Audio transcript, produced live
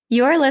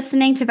You're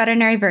listening to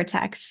Veterinary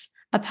Vertex,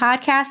 a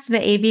podcast of the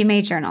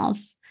AVMA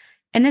journals.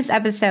 In this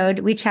episode,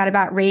 we chat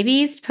about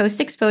rabies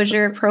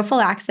post-exposure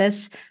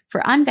prophylaxis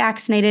for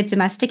unvaccinated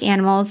domestic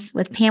animals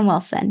with Pam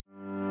Wilson.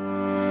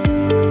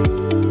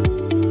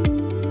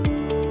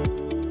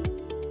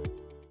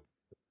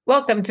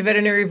 Welcome to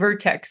Veterinary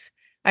Vertex.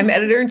 I'm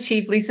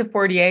Editor-in-Chief Lisa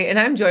Fortier, and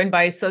I'm joined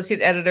by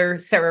Associate Editor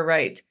Sarah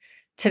Wright.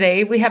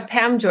 Today, we have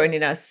Pam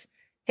joining us.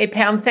 Hey,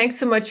 Pam, thanks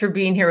so much for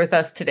being here with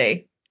us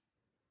today.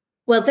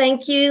 Well,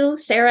 thank you,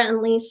 Sarah and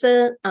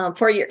Lisa,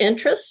 for your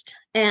interest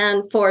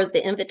and for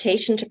the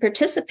invitation to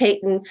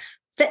participate in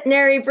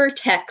Veterinary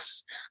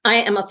Vertex. I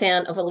am a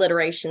fan of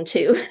alliteration,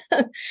 too.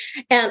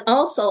 And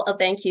also a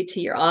thank you to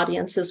your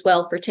audience as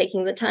well for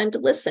taking the time to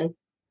listen.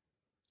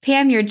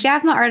 Pam, your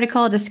JAVMA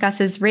article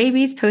discusses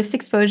rabies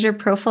post-exposure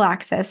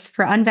prophylaxis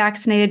for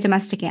unvaccinated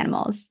domestic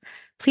animals.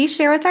 Please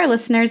share with our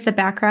listeners the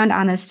background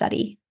on this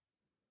study.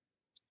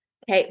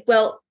 Okay,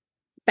 well,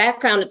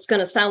 background, it's going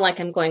to sound like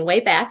I'm going way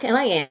back, and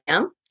I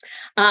am.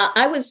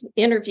 I was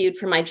interviewed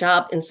for my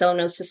job in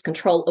zoonosis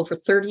control over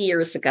 30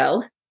 years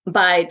ago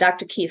by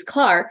Dr. Keith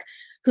Clark,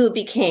 who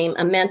became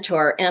a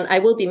mentor, and I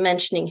will be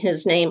mentioning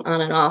his name on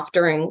and off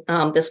during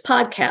this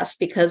podcast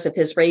because of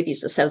his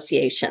rabies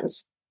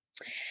associations.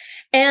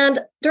 And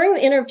during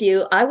the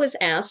interview, I was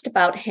asked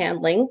about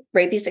handling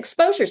rabies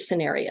exposure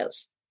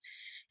scenarios.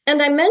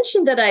 And I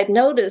mentioned that I'd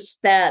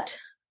noticed that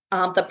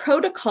the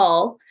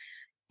protocol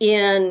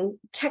in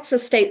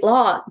Texas state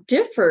law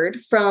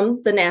differed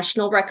from the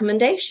national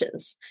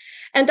recommendations.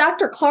 And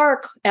Dr.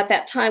 Clark at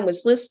that time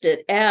was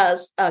listed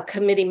as a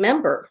committee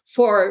member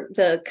for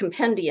the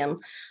compendium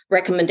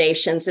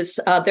recommendations.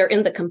 They're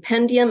in the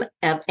Compendium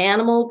of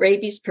Animal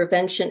Rabies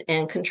Prevention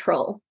and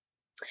Control.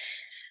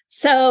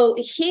 So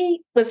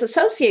he was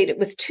associated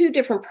with two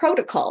different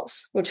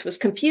protocols, which was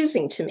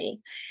confusing to me.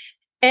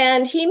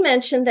 And he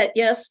mentioned that,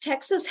 yes,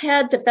 Texas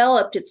had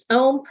developed its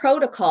own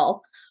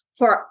protocol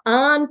for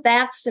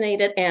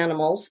unvaccinated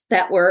animals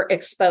that were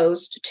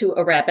exposed to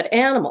a rabid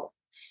animal,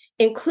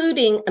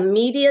 including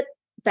immediate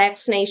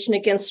vaccination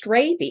against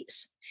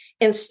rabies,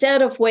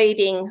 instead of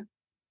waiting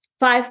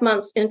 5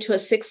 months into a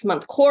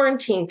 6-month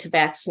quarantine to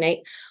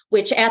vaccinate,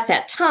 which at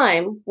that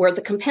time were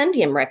the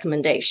compendium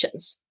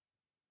recommendations.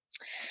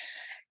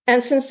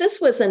 And since this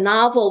was a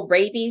novel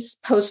rabies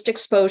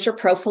post-exposure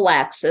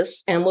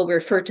prophylaxis, and we'll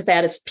refer to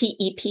that as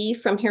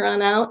PEP from here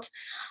on out,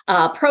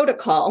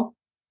 protocol,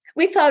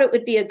 we thought it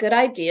would be a good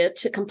idea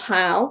to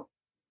compile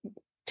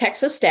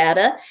Texas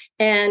data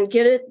and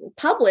get it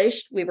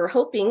published. We were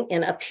hoping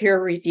in a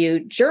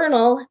peer-reviewed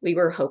journal. We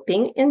were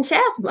hoping in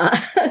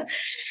JAVMA.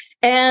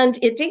 And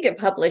it did get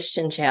published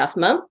in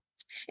JAVMA.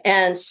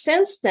 And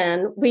since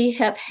then, we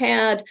have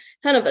had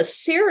kind of a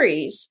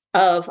series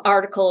of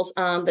articles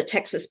on the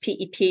Texas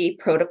PEP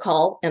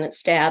protocol and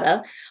its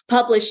data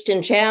published in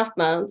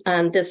JAVMA.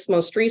 And this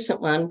most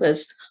recent one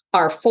was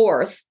our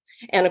fourth.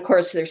 And of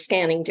course, they're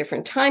scanning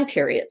different time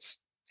periods.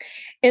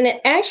 And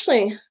it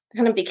actually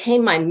kind of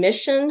became my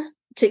mission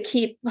to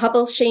keep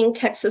publishing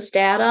Texas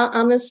data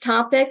on this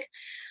topic,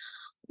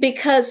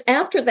 because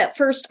after that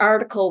first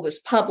article was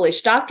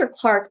published, Dr.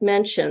 Clark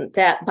mentioned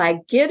that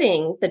by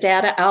getting the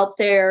data out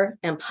there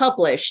and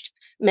published,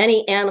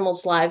 many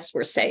animals' lives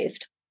were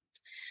saved.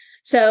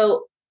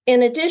 So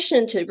in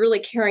addition to really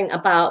caring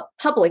about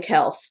public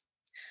health,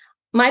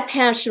 my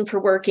passion for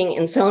working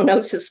in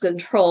zoonosis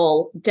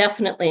control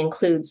definitely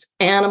includes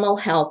animal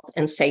health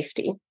and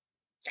safety.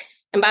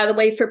 And by the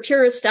way, for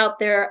purists out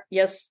there,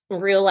 yes,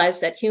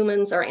 realize that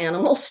humans are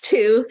animals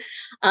too.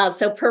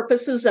 So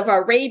purposes of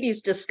our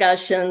rabies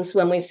discussions,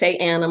 when we say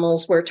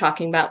animals, we're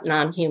talking about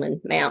non-human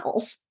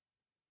mammals.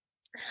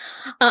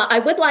 I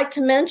would like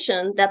to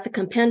mention that the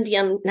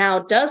compendium now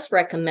does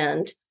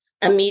recommend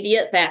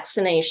immediate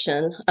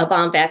vaccination of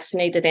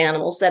unvaccinated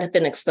animals that have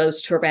been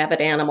exposed to a rabid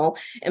animal.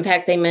 In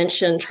fact, they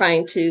mentioned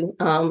trying to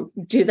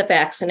do the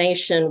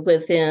vaccination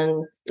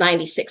within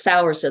 96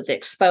 hours of the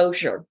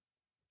exposure.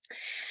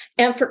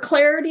 And for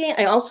clarity,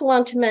 I also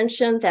want to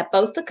mention that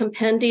both the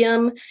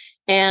compendium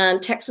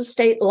and Texas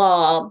state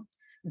law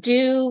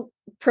do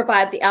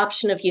provide the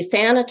option of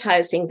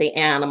euthanizing the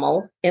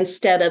animal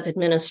instead of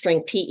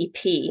administering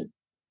PEP.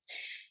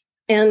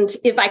 And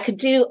if I could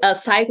do a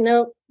side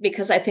note,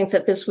 because I think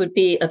that this would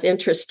be of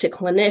interest to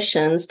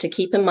clinicians to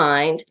keep in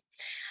mind,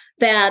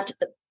 that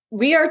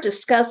we are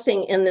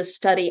discussing in this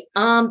study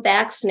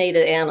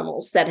unvaccinated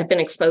animals that have been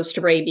exposed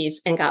to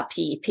rabies and got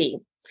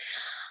PEP.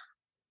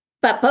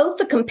 But both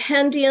the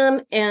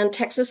compendium and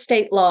Texas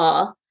state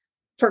law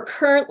for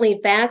currently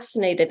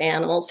vaccinated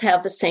animals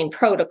have the same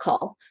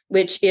protocol,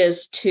 which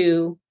is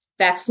to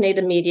vaccinate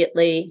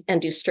immediately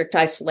and do strict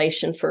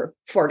isolation for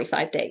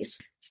 45 days.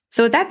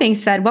 So with that being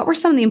said, what were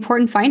some of the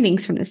important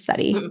findings from this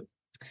study?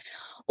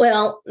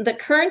 Well, the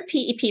current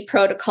PEP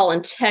protocol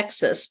in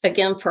Texas,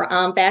 again, for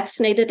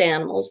unvaccinated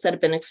animals that have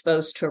been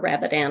exposed to a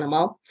rabid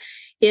animal,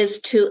 is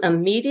to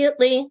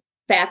immediately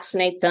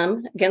vaccinate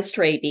them against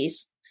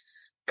rabies,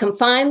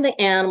 confine the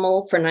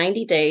animal for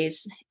 90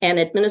 days, and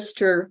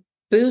administer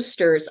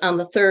boosters on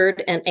the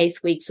 3rd and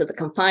 8th weeks of the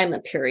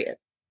confinement period.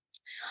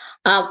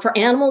 For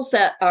animals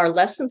that are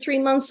less than 3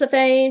 months of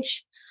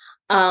age,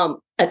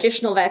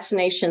 additional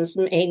vaccinations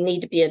may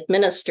need to be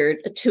administered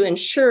to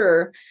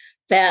ensure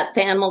that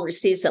the animal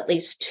receives at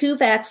least 2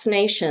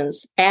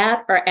 vaccinations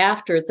at or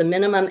after the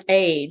minimum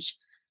age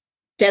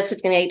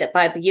designated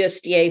by the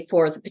USDA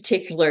for the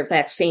particular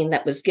vaccine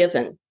that was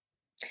given.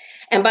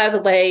 And by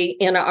the way,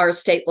 in our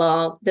state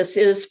law, this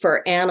is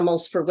for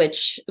animals for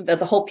which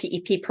the whole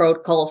PEP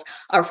protocols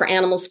are for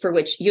animals for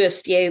which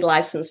USDA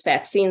licensed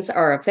vaccines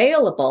are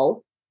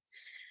available.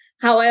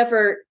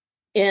 However,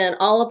 in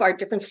all of our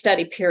different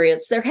study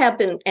periods, there have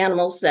been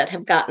animals that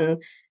have gotten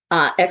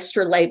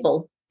extra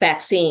label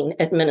vaccine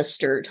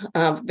administered,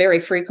 very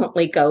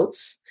frequently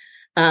goats.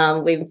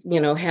 We've,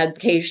 had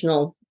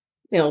occasional,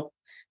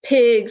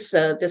 pigs.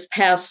 This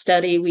past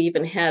study, we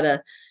even had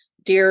a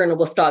deer and a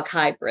wolf dog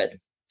hybrid.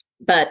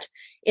 But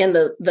in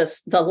the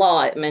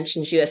law, it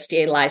mentions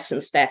USDA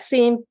licensed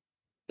vaccine,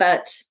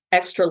 but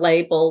extra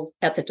label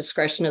at the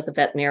discretion of the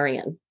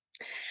veterinarian.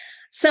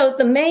 So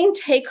the main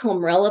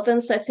take-home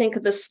relevance, I think,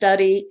 of the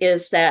study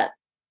is that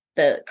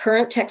the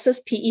current Texas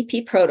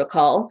PEP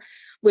protocol,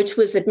 which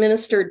was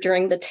administered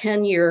during the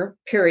 10-year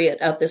period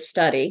of this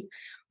study,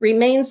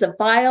 remains a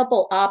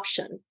viable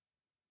option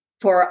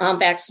for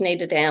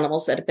unvaccinated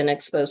animals that have been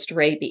exposed to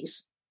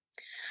rabies.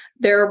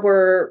 There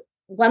were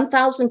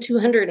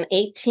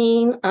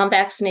 1,218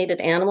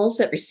 unvaccinated animals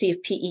that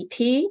received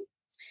PEP,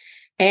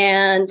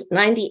 and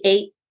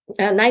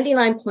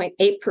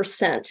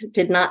 99.8%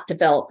 did not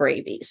develop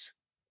rabies.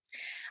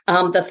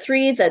 The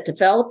 3 that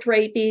developed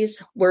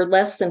rabies were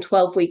less than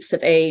 12 weeks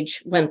of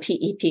age when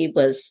PEP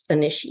was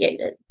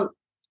initiated.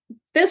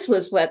 This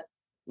was what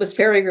was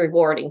very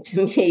rewarding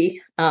to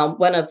me,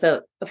 one of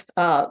the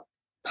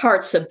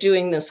parts of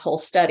doing this whole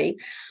study.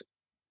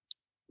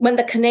 When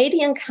the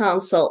Canadian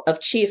Council of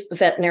Chief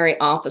Veterinary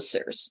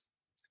Officers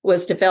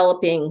was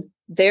developing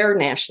their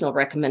national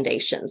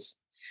recommendations,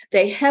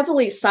 they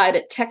heavily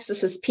cited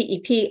Texas's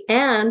PEP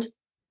and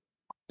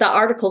the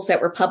articles that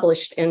were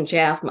published in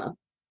JAVMA.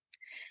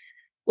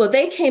 Well,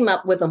 they came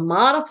up with a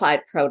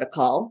modified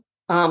protocol,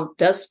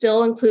 does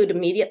still include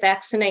immediate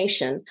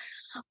vaccination,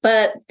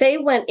 but they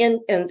went in,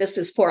 and this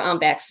is for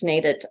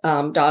unvaccinated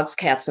dogs,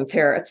 cats, and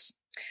ferrets,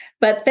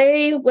 but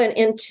they went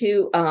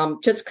into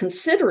just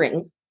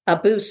considering a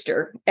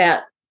booster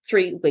at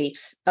 3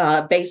 weeks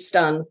based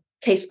on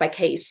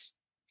case-by-case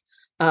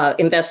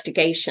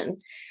investigation,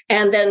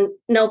 and then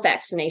no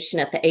vaccination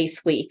at the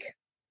 8th week.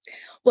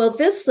 Well,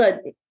 this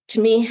led to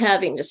me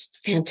having just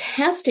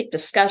fantastic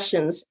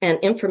discussions and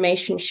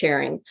information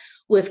sharing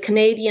with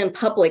Canadian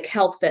public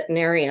health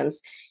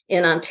veterinarians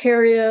in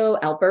Ontario,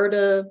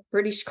 Alberta,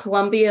 British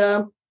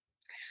Columbia.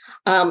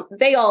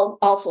 They all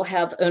also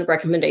have a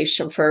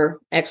recommendation for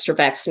extra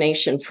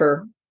vaccination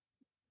for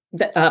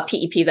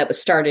PEP that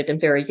was started in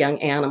very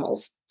young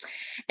animals.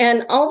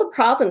 And all the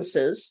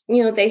provinces,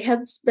 they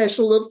had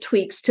special little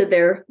tweaks to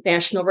their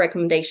national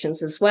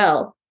recommendations as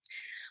well.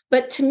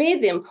 But to me,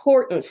 the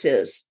importance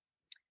is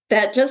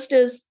that just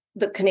as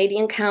the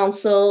Canadian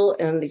Council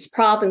and these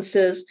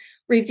provinces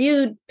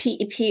reviewed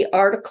PEP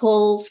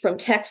articles from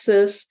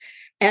Texas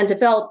and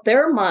developed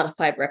their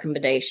modified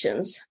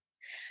recommendations,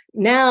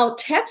 now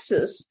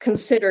Texas can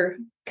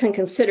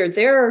consider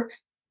their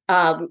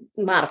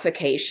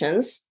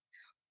modifications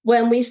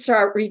when we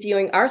start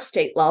reviewing our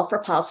state law for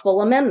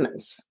possible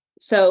amendments.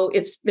 So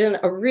it's been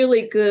a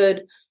really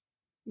good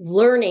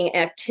learning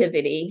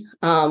activity,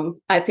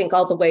 I think,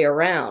 all the way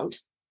around.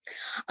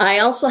 I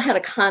also had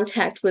a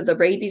contact with a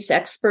rabies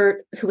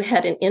expert who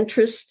had an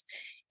interest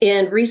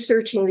in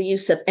researching the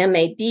use of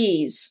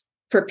MABs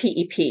for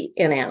PEP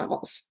in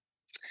animals,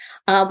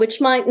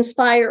 which might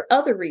inspire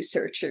other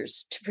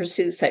researchers to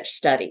pursue such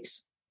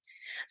studies.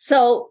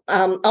 So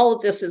all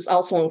of this is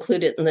also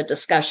included in the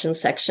discussion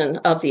section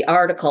of the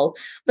article.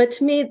 But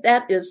to me,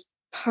 that is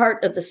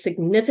part of the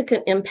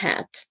significant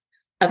impact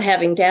of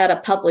having data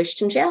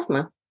published in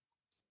JAVMA.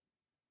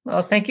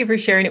 Well, thank you for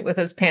sharing it with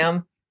us,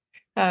 Pam.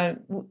 I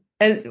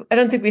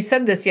don't think we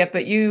said this yet,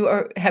 but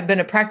you have been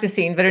a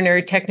practicing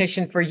veterinary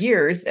technician for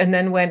years and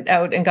then went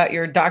out and got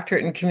your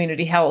doctorate in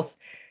community health.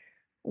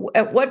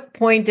 At what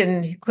point,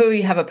 and clearly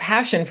you have a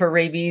passion for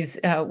rabies,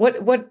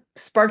 what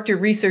sparked your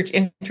research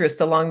interest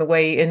along the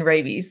way in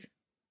rabies?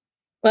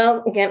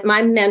 Well, again,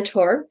 my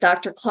mentor,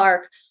 Dr.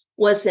 Clark,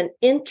 was an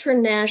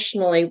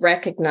internationally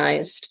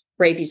recognized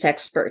rabies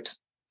expert.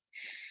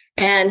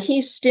 And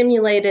he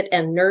stimulated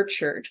and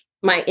nurtured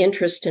my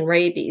interest in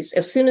rabies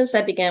as soon as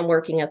I began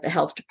working at the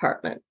health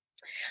department.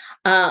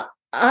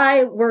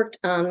 I worked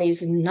on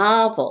these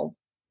novel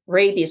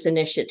rabies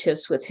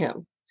initiatives with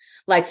him,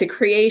 like the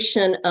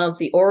creation of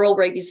the oral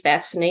rabies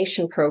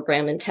vaccination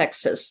program in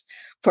Texas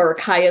for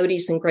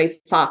coyotes and gray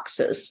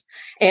foxes,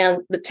 and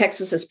the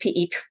Texas's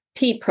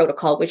PEP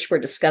protocol, which we're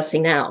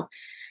discussing now.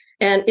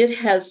 And it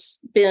has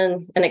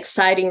been an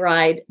exciting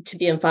ride to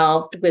be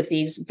involved with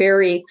these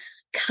very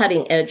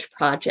cutting-edge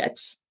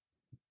projects.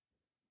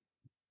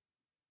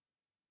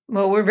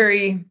 Well, we're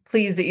very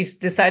pleased that you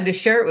decided to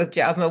share it with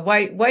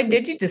JAVMA. Why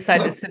did you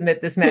decide to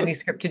submit this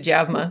manuscript to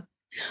JAVMA?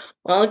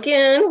 Well,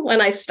 again,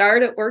 when I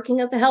started working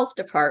at the health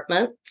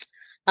department,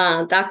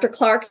 Dr.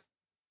 Clark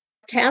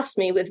tasked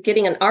me with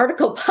getting an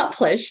article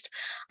published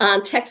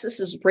on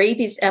Texas's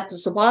rabies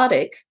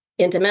epizootic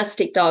in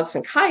domestic dogs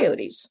and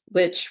coyotes,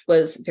 which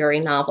was very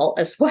novel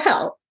as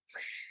well.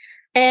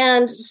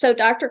 And so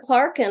Dr.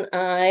 Clark and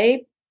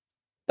I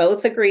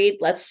both agreed,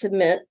 let's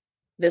submit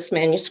this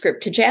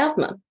manuscript to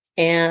JAVMA.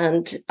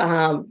 And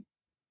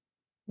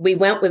we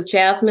went with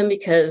JAVMA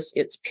because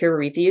it's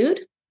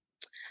peer-reviewed,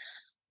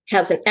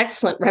 has an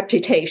excellent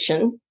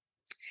reputation,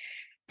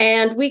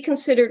 and we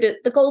considered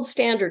it the gold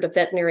standard of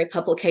veterinary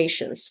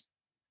publications.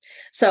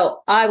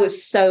 So I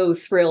was so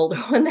thrilled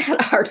when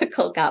that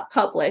article got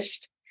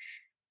published.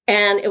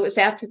 And it was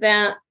after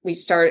that we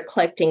started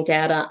collecting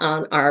data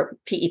on our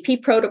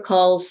PEP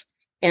protocols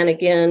and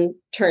again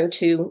turned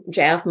to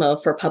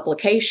JAVMA for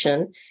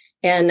publication.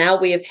 And now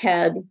we have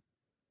had,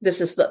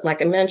 this is,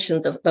 like I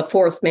mentioned, the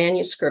fourth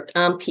manuscript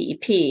on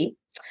PEP.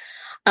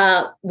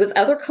 With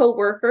other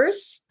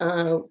co-workers,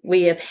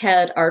 we have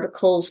had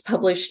articles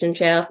published in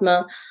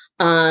JAVMA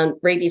on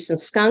rabies in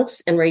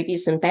skunks and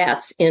rabies in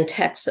bats in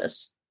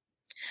Texas.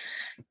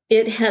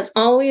 It has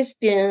always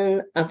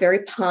been a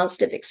very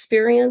positive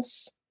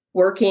experience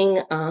working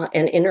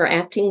and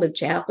interacting with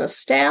JAVMA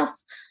staff,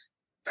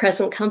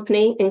 present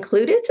company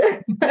included.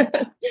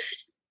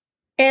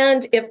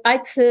 And if I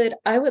could,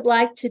 I would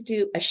like to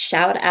do a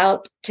shout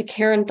out to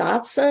Karen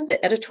Dotson,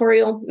 the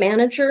editorial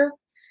manager.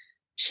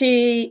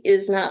 She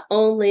is not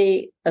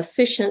only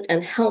efficient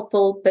and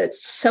helpful, but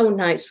so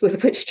nice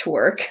with which to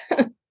work.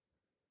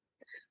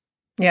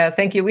 Yeah,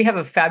 thank you. We have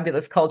a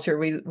fabulous culture.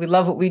 We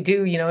love what we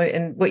do,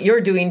 and what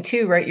you're doing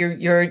too, right?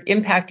 You're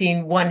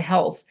impacting One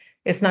Health.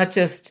 It's not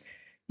just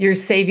you're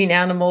saving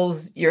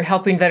animals, you're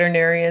helping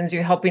veterinarians,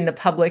 you're helping the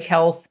public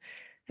health,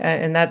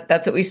 and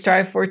that's what we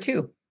strive for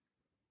too.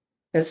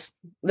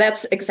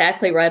 That's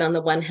exactly right on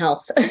the One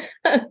Health.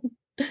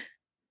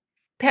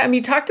 Pam,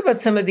 you talked about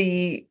some of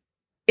the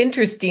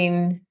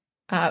interesting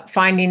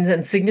findings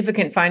and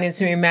significant findings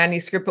from your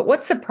manuscript, but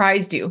what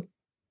surprised you?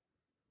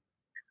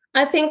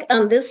 I think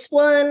on this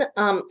one,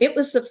 it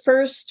was the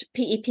first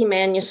PEP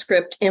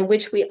manuscript in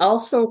which we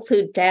also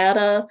include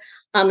data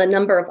on the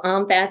number of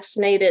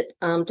unvaccinated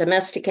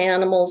domestic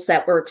animals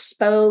that were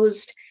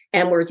exposed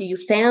and were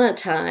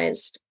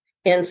euthanized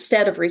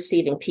instead of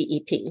receiving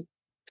PEP.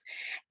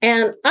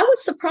 And I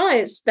was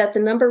surprised that the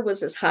number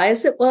was as high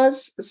as it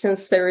was,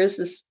 since there is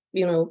this,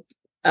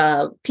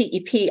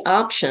 PEP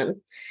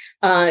option.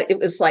 It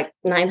was like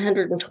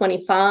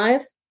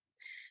 925.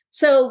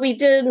 So we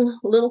did a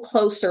little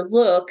closer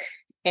look,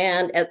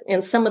 and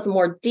in some of the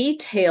more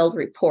detailed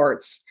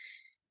reports,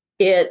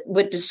 it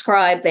would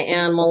describe the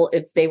animal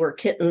if they were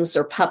kittens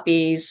or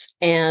puppies,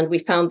 and we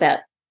found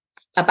that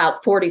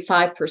about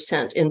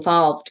 45%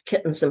 involved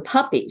kittens and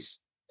puppies.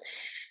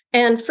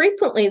 And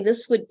frequently,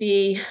 this would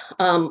be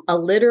a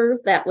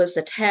litter that was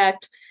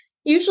attacked,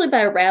 usually by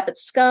a rabid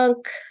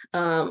skunk,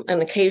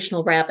 an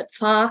occasional rabid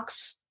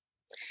fox.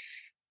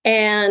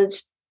 And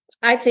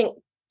I think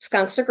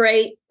skunks are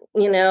great.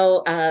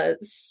 They're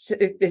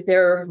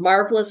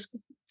marvelous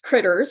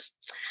critters.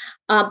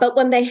 But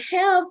when they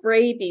have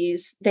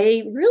rabies,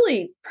 they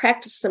really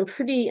practice some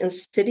pretty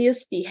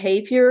insidious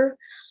behavior,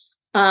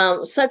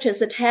 such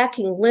as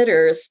attacking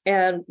litters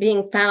and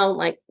being found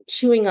like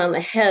chewing on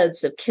the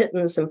heads of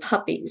kittens and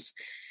puppies.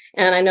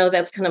 And I know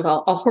that's kind of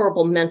a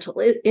horrible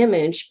mental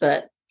image,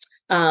 but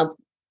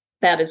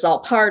that is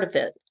all part of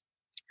it.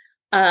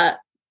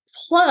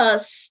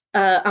 Plus,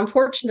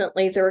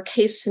 unfortunately, there are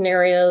case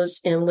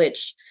scenarios in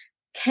which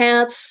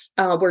cats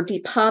were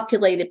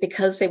depopulated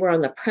because they were on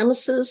the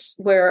premises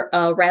where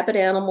a rabid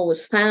animal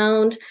was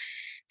found,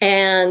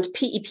 and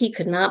PEP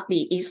could not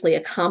be easily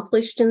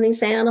accomplished in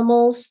these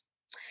animals.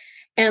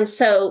 And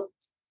so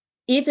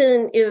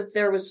even if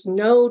there was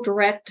no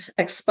direct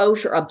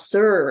exposure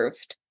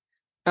observed,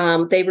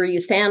 they were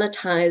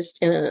euthanized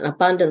in an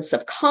abundance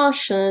of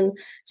caution,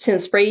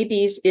 since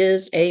rabies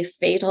is a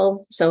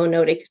fatal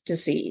zoonotic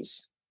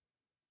disease.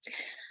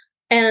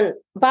 And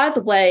by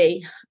the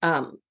way,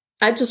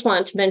 I just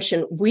wanted to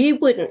mention, we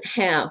wouldn't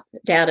have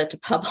data to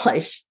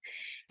publish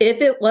if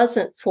it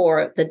wasn't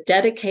for the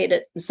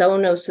dedicated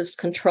zoonosis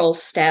control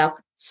staff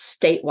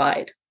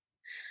statewide,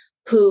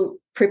 who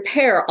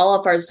prepare all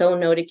of our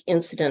zoonotic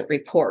incident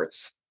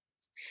reports.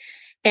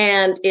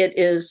 And it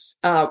is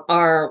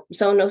our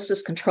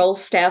zoonosis control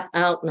staff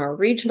out in our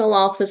regional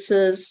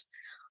offices,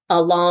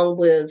 along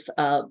with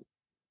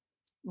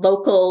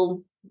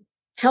local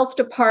health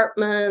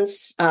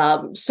departments,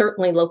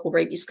 certainly local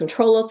rabies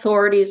control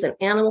authorities and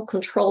animal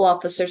control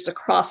officers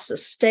across the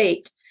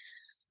state,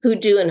 who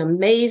do an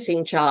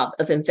amazing job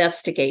of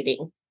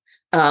investigating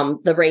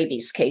the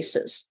rabies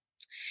cases.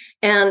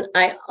 And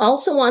I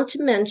also want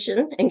to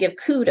mention and give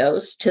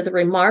kudos to the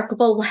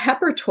remarkable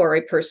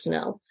laboratory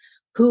personnel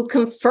who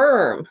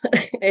confirm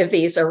if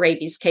these are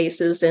rabies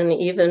cases, and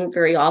even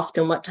very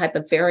often what type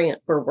of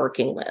variant we're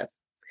working with.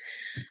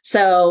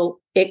 So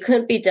it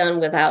couldn't be done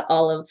without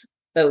all of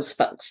those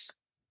folks.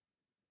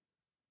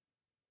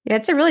 Yeah,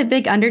 it's a really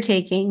big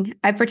undertaking.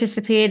 I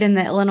participated in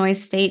the Illinois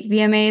State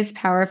VMA's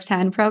Power of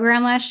 10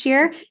 program last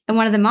year, and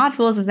one of the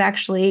modules was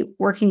actually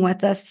working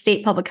with a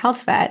state public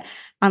health vet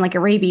on like a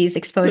rabies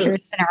exposure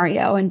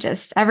scenario and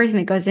just everything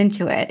that goes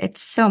into it.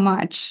 It's so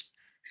much.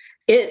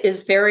 It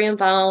is very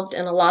involved,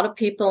 and a lot of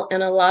people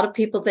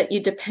that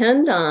you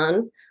depend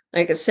on,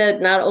 like I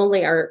said, not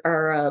only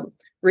our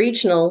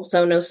regional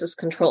zoonosis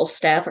control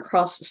staff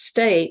across the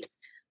state,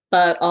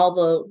 but all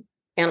the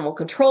animal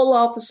control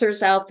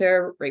officers out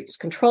there, rabies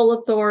control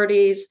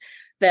authorities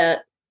that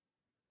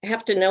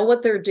have to know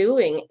what they're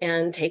doing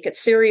and take it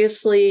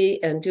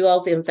seriously and do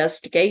all the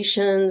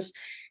investigations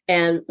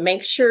and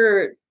make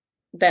sure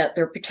that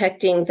they're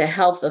protecting the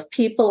health of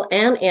people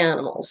and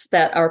animals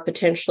that are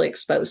potentially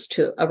exposed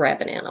to a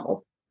rabid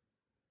animal.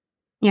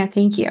 Yeah,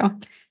 thank you.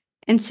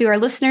 And to our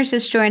listeners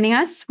just joining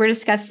us, we're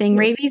discussing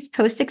rabies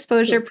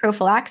post-exposure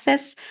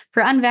prophylaxis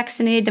for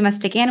unvaccinated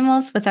domestic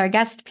animals with our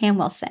guest, Pam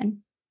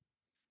Wilson.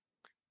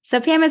 So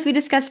Pam, as we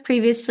discussed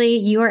previously,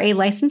 you are a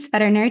licensed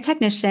veterinary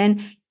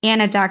technician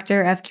and a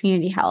doctor of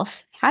community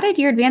health. How did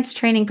your advanced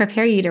training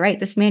prepare you to write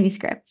this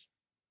manuscript?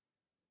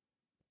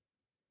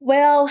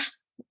 Well,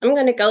 I'm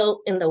going to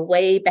go in the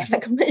way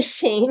back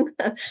machine.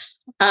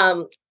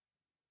 To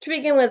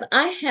begin with,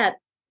 I had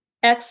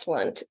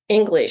excellent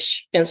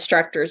English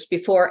instructors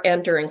before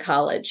and during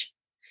college,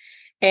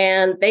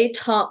 and they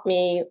taught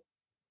me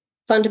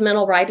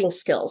fundamental writing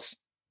skills,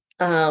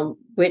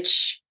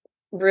 which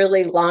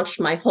really launched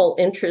my whole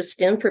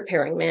interest in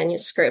preparing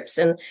manuscripts.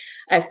 And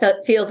I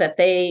feel that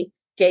they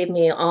gave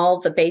me all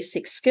the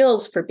basic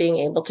skills for being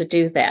able to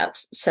do that.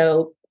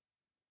 So,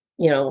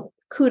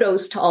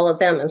 kudos to all of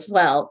them as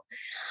well.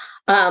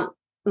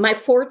 My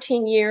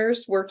 14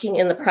 years working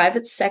in the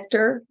private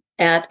sector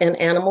at an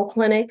animal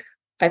clinic,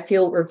 I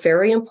feel were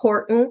very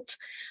important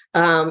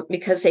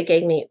because they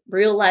gave me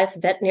real life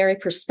veterinary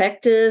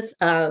perspective,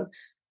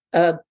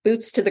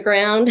 boots to the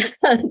ground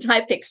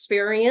type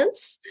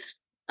experience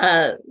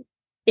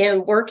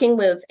in working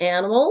with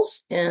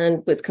animals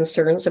and with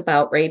concerns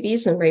about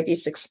rabies and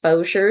rabies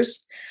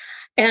exposures.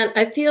 And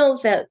I feel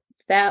that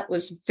that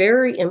was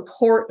very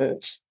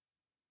important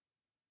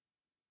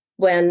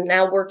when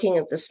now working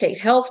at the state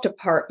health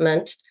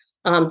department,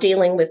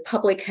 dealing with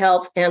public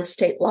health and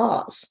state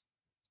laws.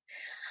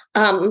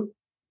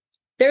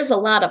 There's a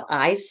lot of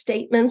I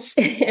statements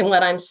in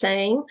what I'm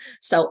saying.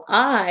 So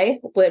I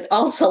would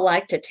also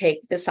like to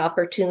take this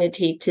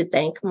opportunity to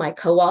thank my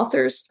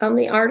co-authors on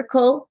the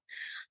article,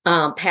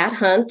 Pat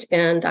Hunt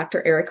and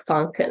Dr. Eric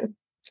Fonken.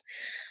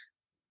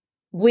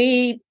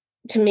 We,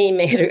 to me,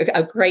 made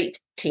a great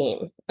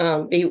team.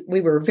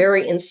 We were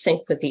very in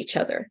sync with each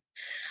other.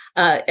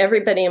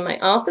 Everybody in my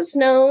office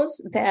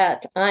knows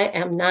that I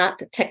am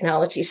not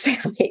technology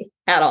savvy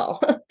at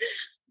all.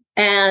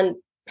 And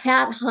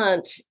Pat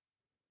Hunt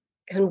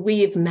can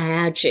weave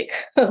magic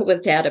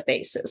with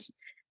databases.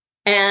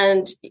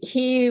 And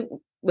he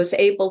was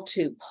able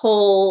to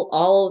pull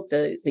all of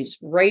these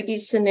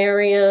rabies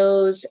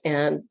scenarios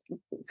and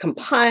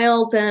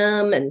compile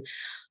them. And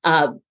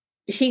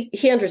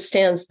he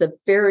understands the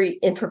very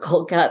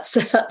integral guts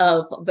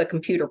of the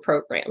computer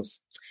programs.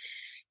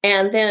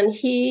 And then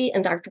he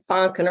and Dr.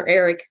 Fonken, or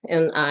Eric,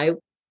 and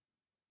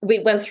we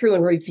went through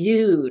and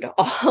reviewed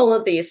all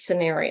of these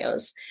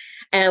scenarios.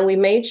 And we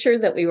made sure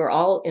that we were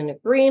all in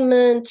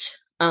agreement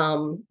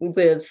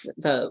with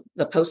the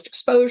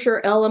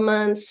post-exposure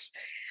elements.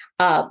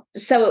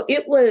 So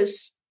it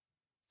was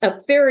a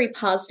very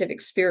positive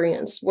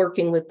experience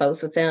working with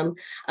both of them.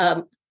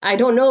 I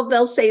don't know if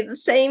they'll say the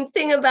same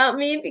thing about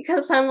me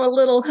because I'm a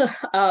little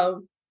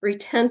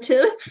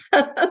retentive.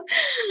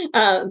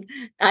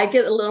 I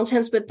get a little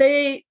intense, but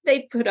they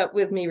put up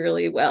with me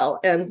really well,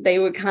 and they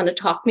would kind of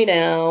talk me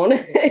down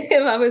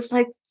if I was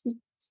like,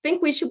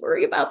 think we should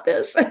worry about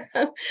this.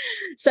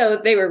 So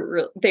they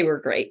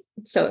were great.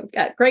 So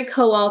got great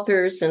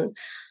co-authors, and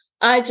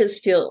I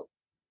just feel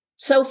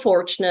so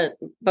fortunate,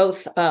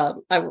 both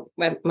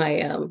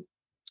my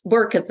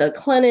work at the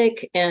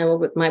clinic and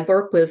with my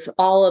work with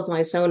all of my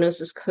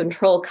zoonosis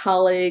control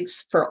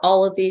colleagues for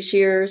all of these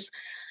years.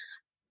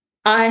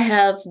 I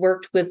have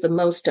worked with the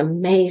most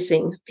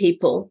amazing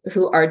people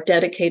who are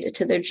dedicated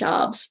to their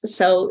jobs.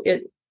 So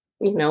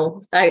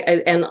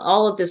and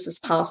all of this is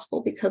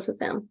possible because of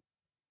them.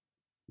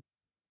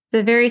 It's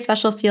a very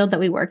special field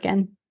that we work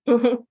in.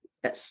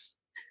 Yes.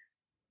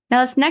 Now,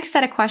 this next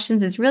set of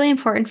questions is really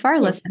important for our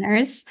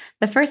listeners.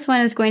 The first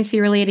one is going to be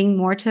relating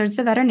more towards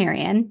the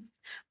veterinarian.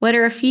 What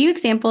are a few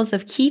examples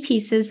of key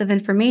pieces of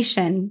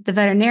information the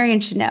veterinarian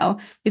should know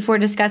before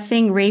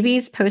discussing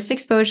rabies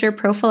post-exposure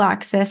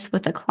prophylaxis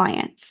with a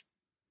client?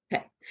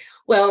 Okay.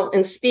 Well,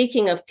 and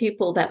speaking of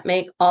people that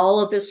make all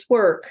of this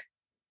work,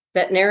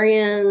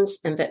 veterinarians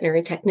and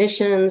veterinary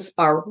technicians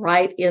are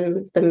right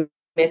in the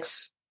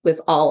mix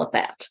with all of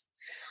that.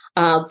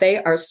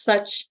 They are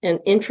such an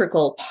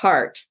integral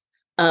part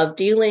of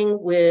dealing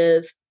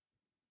with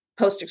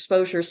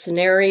post-exposure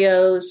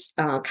scenarios,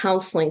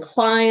 counseling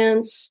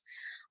clients,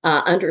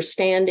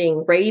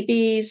 understanding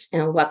rabies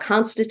and what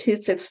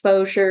constitutes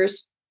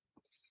exposures.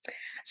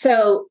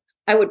 So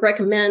I would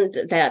recommend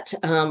that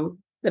the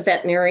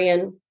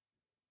veterinarian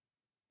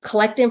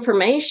collect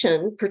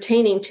information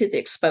pertaining to the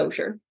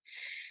exposure.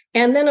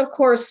 And then, of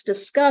course,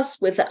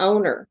 discuss with the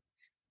owner.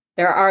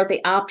 There are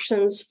the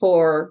options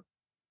for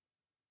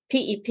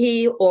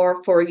PEP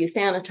or for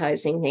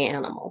euthanizing the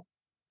animal.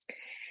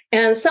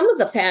 And some of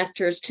the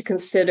factors to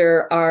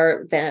consider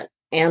are that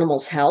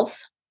animal's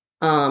health,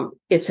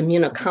 its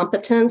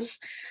immunocompetence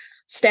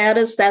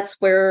status. That's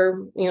where,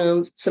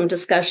 some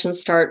discussions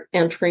start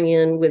entering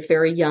in with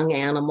very young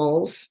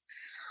animals.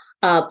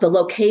 The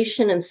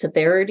location and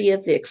severity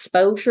of the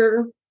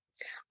exposure.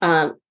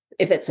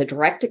 If it's a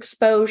direct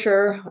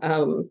exposure,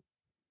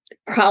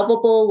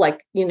 probable,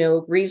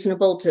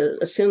 reasonable to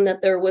assume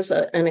that there was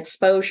an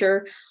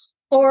exposure,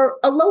 or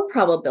a low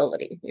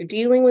probability. You're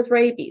dealing with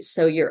rabies,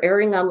 so you're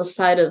erring on the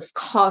side of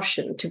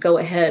caution to go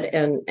ahead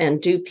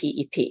and do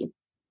PEP.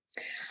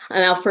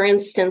 Now, for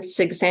instance,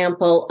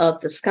 example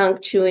of the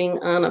skunk chewing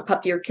on a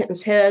puppy or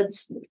kitten's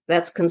heads,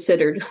 that's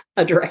considered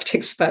a direct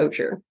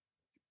exposure.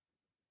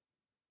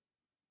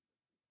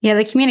 Yeah,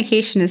 the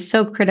communication is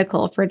so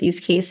critical for these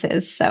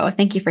cases. So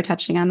thank you for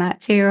touching on that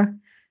too.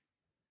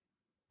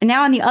 And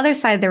now on the other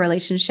side of the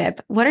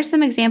relationship, what are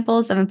some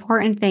examples of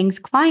important things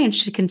clients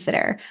should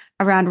consider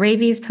around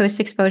rabies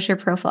post-exposure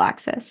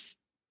prophylaxis?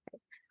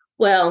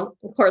 Well,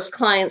 of course,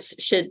 clients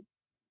should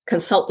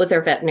consult with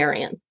their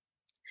veterinarian.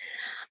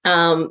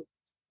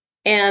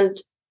 And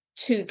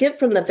to get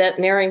from the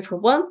veterinarian, for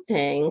one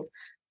thing,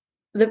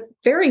 the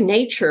very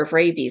nature of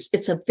rabies,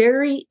 it's a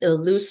very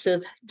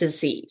elusive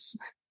disease.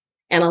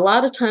 And a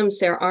lot of times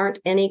there aren't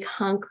any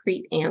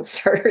concrete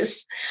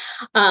answers.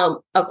 A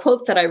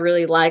quote that I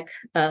really like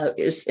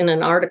is in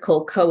an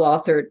article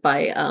co-authored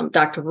by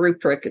Dr.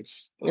 Ruprecht.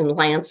 It's in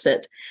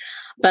Lancet.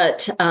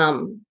 But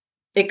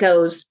it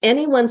goes,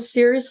 anyone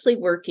seriously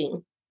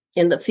working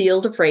in the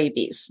field of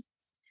rabies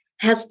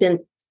has been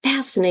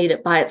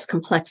fascinated by its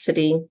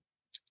complexity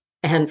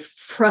and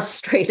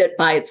frustrated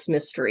by its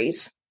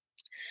mysteries.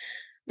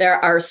 There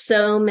are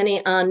so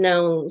many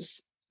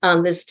unknowns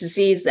on this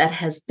disease that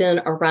has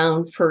been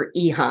around for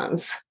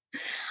eons.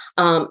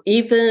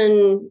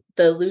 Even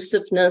the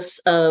elusiveness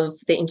of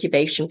the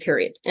incubation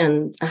period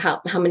and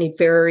how many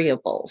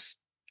variables.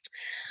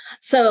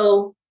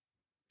 So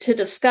to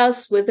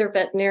discuss with their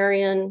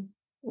veterinarian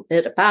a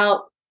bit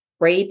about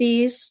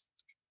rabies,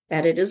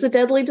 that it is a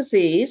deadly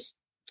disease,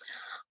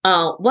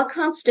 what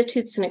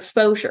constitutes an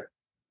exposure?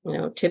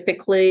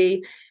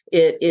 Typically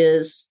it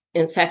is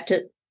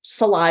infected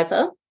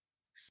saliva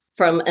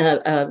from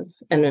an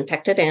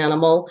infected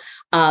animal,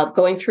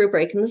 going through a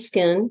break in the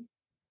skin,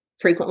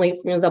 frequently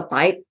through the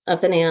bite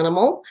of an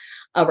animal,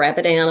 a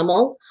rabid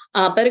animal,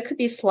 but it could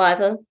be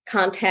saliva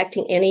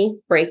contacting any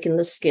break in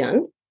the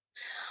skin,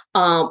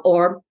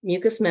 or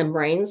mucous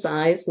membranes,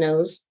 eyes,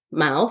 nose,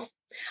 mouth,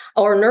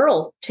 or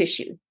neural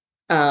tissue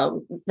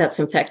that's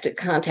infected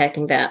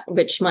contacting that,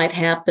 which might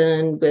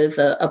happen with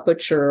a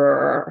butcher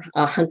or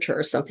a hunter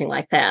or something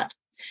like that.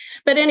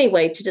 But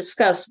anyway, to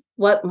discuss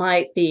what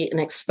might be an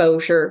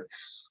exposure,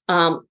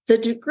 the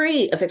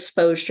degree of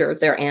exposure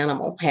their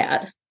animal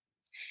had,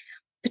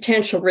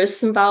 potential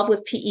risks involved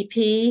with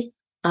PEP,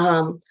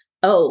 to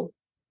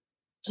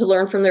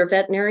learn from their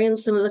veterinarian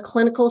some of the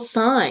clinical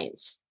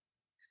signs.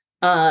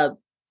 An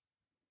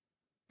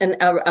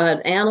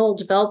animal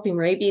developing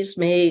rabies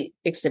may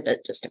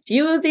exhibit just a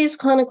few of these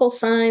clinical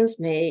signs,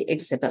 may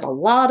exhibit a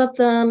lot of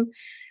them.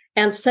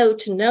 And so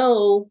to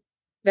know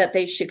that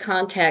they should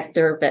contact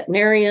their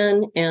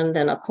veterinarian, and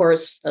then, of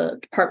course, the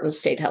Department of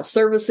State Health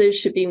Services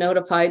should be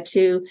notified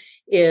too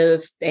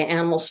if the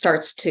animal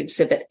starts to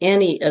exhibit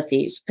any of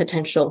these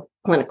potential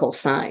clinical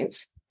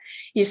signs.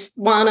 You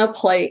want to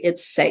play it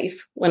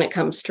safe when it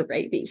comes to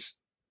rabies.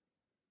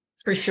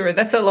 For sure.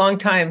 That's a long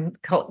time.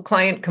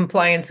 Client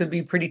compliance would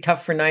be pretty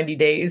tough for 90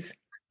 days.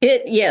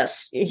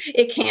 Yes,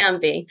 it can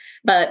be,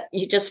 but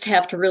you just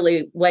have to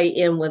really weigh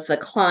in with the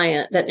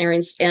client,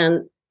 veterinarians,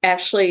 and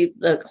actually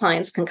the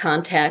clients can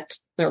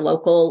contact their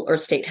local or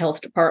state health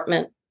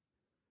department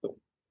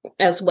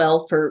as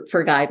well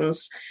for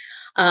guidance.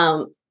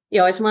 You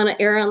always want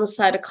to err on the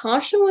side of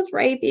caution with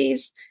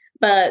rabies,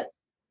 but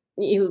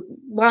you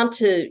want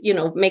to,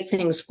 make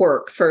things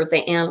work for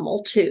the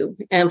animal too,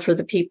 and for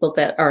the people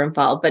that are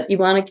involved, but you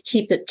want to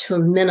keep it to a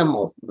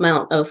minimal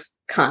amount of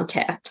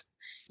contact,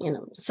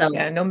 so.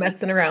 Yeah, no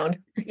messing around.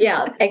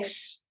 Yeah,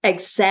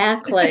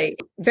 exactly.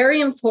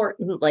 Very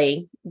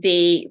importantly,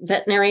 the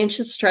veterinarian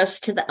should stress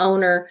to the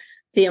owner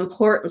the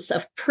importance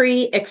of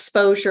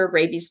pre-exposure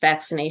rabies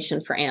vaccination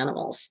for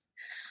animals.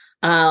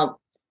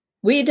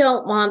 We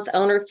don't want the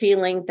owner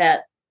feeling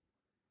that,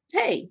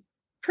 hey,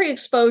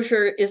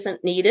 pre-exposure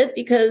isn't needed,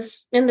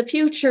 because in the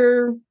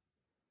future,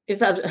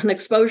 if an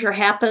exposure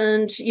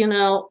happened,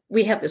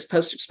 we have this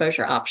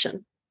post-exposure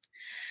option.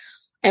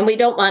 And we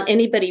don't want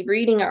anybody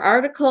reading our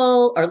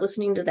article or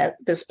listening to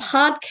this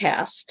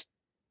podcast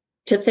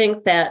to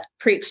think that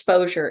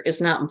pre-exposure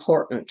is not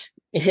important.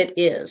 It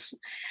is.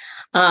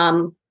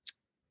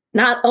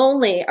 Not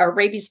only are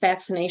rabies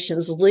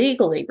vaccinations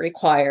legally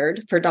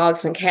required for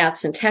dogs and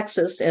cats in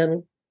Texas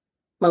and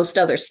most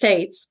other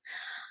states,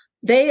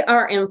 They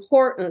are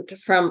important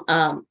from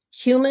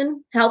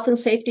human health and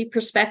safety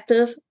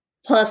perspective,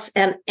 plus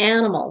an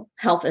animal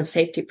health and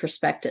safety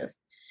perspective.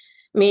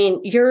 I mean,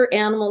 your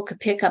animal could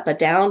pick up a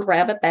downed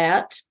rabbit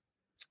bat,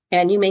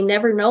 and you may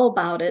never know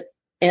about it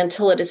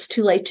until it is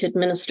too late to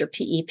administer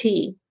PEP.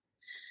 I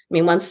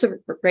mean, once the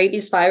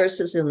rabies virus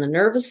is in the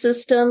nervous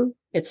system,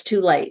 it's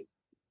too late.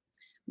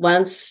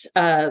 Once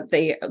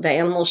the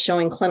animal is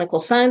showing clinical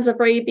signs of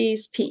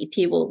rabies,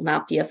 PEP will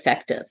not be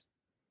effective.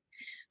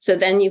 So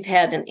then you've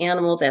had an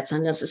animal that's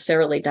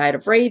unnecessarily died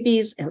of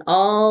rabies, and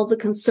all the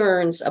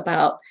concerns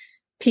about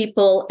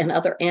people and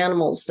other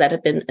animals that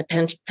have been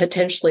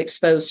potentially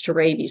exposed to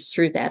rabies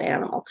through that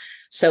animal.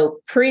 So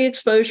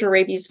pre-exposure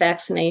rabies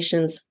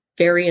vaccinations,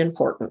 very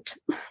important.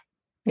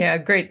 Yeah,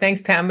 great.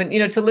 Thanks, Pam.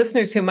 And, to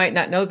listeners who might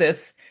not know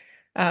this,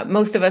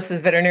 most of us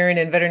as veterinarian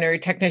and veterinary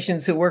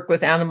technicians who work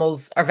with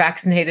animals are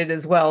vaccinated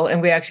as well,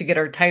 and we actually get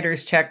our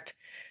titers checked.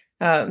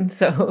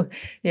 So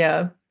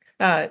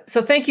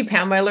thank you,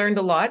 Pam. I learned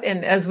a lot.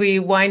 And as we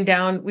wind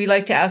down, we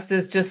like to ask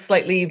this just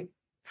slightly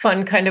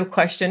fun kind of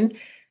question.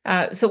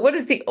 So what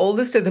is the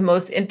oldest or the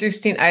most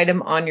interesting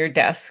item on your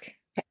desk?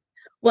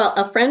 Well,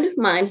 a friend of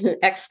mine who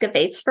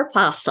excavates for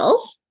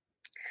fossils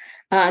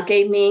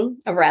gave me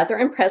a rather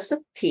impressive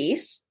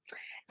piece.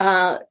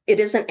 It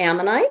is an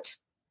ammonite,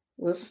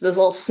 this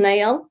little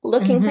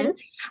snail-looking thing.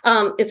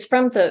 It's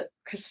from the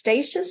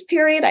Cretaceous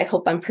period. I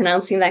hope I'm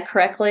pronouncing that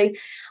correctly,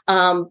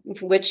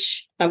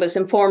 which I was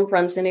informed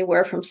runs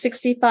anywhere from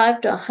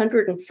 65 to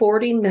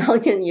 140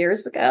 million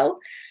years ago.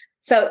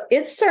 So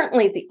it's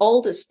certainly the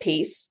oldest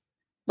piece.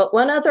 But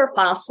one other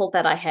fossil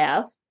that I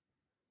have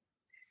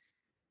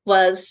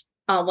was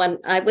when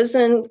I was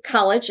in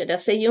college at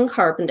SAU in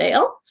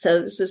Carbondale. So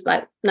this was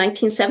about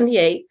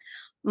 1978.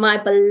 My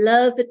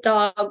beloved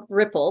dog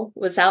Ripple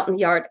was out in the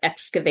yard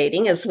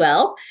excavating as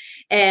well,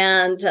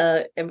 and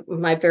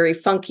my very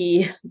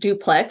funky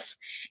duplex.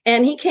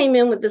 And he came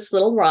in with this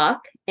little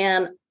rock,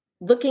 and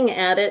looking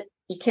at it,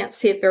 you can't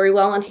see it very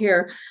well on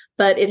here,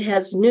 but it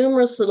has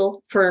numerous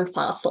little fern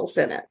fossils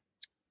in it.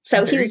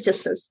 So he was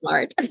just so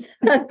smart.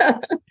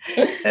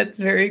 That's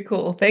very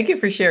cool. Thank you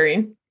for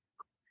sharing.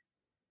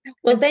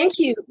 Well, thank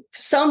you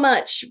so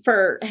much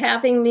for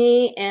having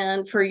me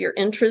and for your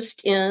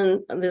interest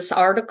in this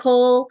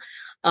article.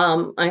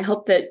 I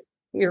hope that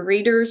your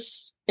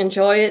readers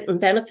enjoy it and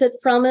benefit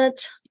from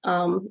it.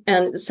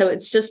 And so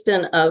it's just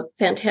been a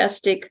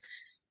fantastic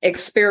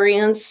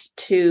experience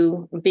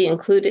to be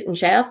included in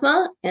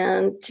JAVMA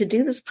and to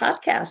do this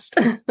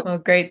podcast. Oh,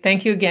 great.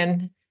 Thank you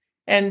again.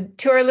 And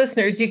to our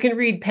listeners, you can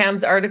read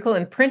Pam's article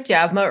in print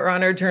JAVMA or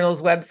on our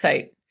journal's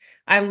website.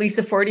 I'm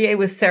Lisa Fortier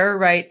with Sarah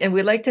Wright, and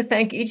we'd like to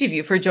thank each of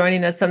you for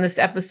joining us on this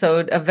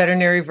episode of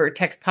Veterinary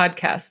Vertex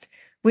Podcast.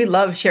 We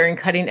love sharing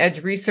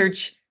cutting-edge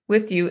research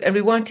with you, and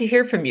we want to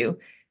hear from you.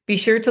 Be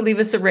sure to leave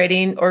us a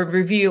rating or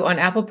review on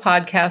Apple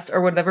Podcasts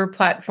or whatever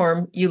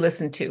platform you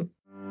listen to.